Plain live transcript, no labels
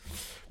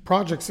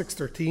Project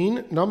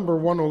 613, number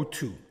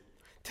 102.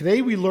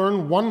 Today we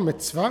learn one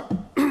mitzvah.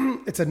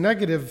 It's a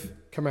negative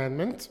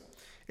commandment.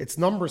 It's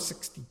number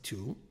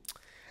 62.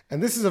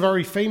 And this is a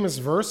very famous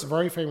verse, a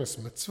very famous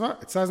mitzvah.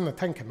 It says in the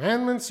Ten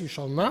Commandments, you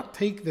shall not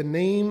take the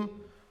name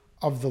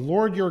of the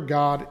Lord your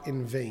God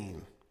in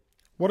vain.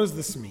 What does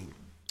this mean?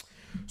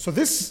 So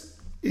this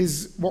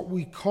is what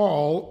we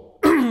call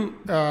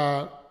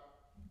a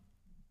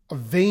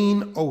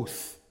vain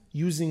oath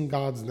using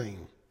God's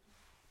name.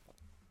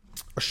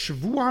 A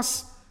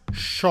Shavuas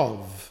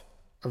Shov,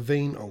 a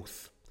vain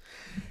oath.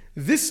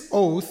 This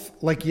oath,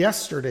 like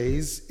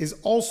yesterday's, is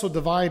also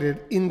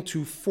divided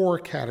into 4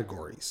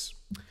 categories.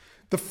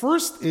 The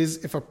first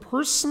is if a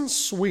person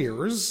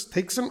swears,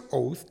 takes an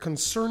oath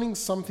concerning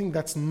something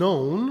that's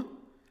known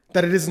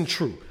that it isn't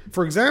true.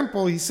 For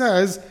example, he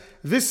says,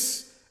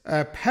 this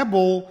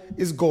pebble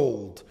is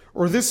gold,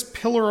 or this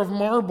pillar of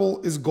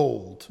marble is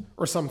gold,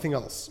 or something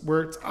else,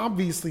 where it's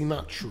obviously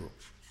not true.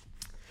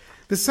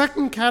 The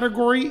second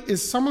category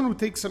is someone who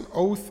takes an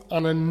oath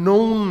on a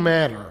known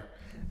matter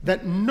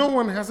that no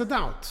one has a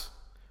doubt.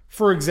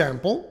 For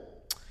example,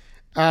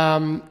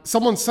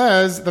 someone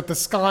says that the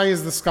sky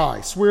is the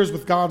sky, swears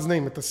with God's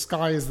name that the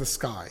sky is the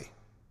sky,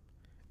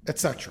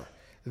 etc.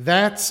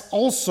 That's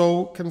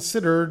also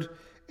considered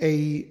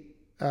a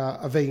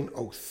vain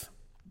oath.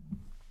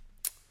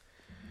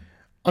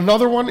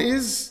 Another one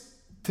is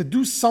to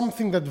do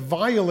something that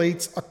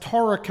violates a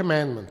Torah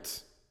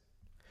commandment.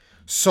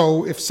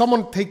 So if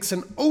someone takes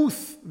an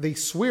oath, they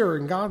swear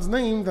in God's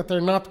name that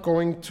they're not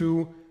going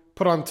to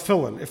put on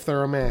tefillin if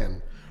they're a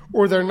man,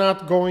 or they're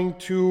not going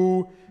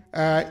to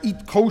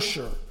eat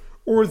kosher,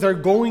 or they're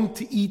going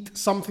to eat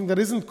something that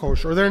isn't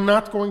kosher, or they're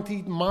not going to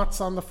eat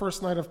matzah on the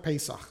first night of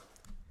Pesach.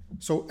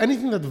 So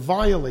anything that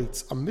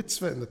violates a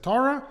mitzvah in the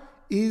Torah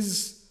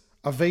is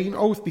a vain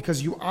oath,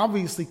 because you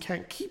obviously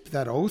can't keep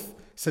that oath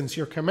since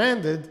you're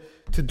commanded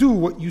to do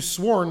what you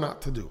swore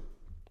not to do.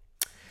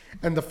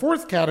 And the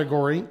fourth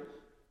category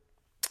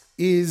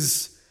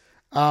is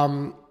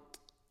someone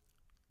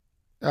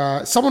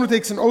who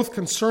takes an oath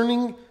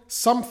concerning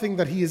something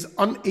that he is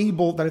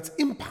unable, that it's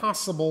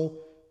impossible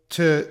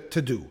to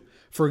do.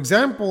 For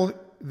example,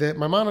 the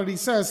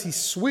Maimonides says he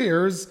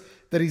swears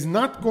that he's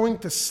not going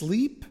to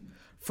sleep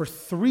for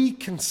 3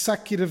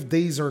 consecutive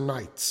days and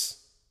nights,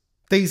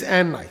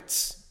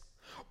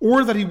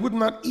 or that he would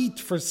not eat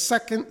for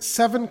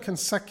 7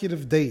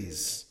 consecutive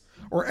days,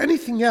 or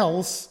anything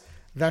else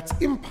that's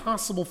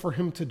impossible for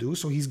him to do.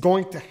 So he's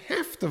going to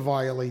have to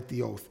violate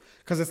the oath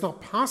because it's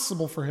not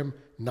possible for him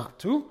not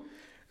to.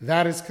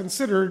 That is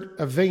considered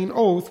a vain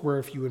oath, where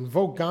if you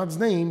invoke God's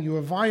name, you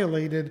have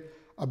violated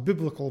a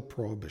biblical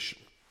prohibition.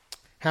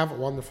 Have a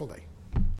wonderful day.